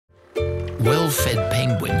Well-fed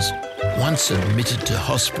penguins, once admitted to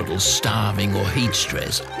hospital starving or heat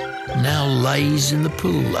stress, now laze in the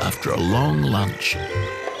pool after a long lunch.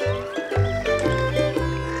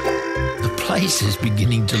 The place is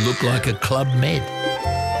beginning to look like a Club Med.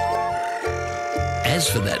 As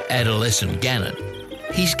for that adolescent gannet,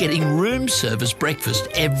 he's getting room service breakfast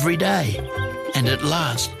every day, and at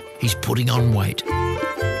last he's putting on weight.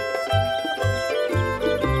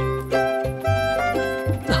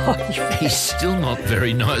 He's still not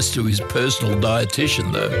very nice to his personal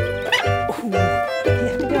dietitian, though. Ooh,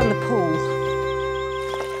 yeah, go in the pool.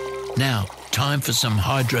 Now, time for some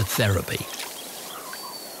hydrotherapy.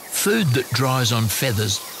 Food that dries on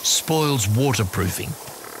feathers spoils waterproofing,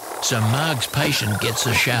 so Marg's patient gets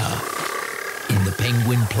a shower in the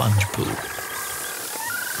penguin plunge pool.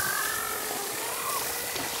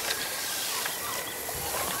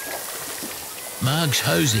 Marg's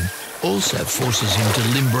hosing also forces him to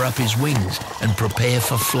limber up his wings and prepare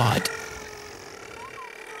for flight.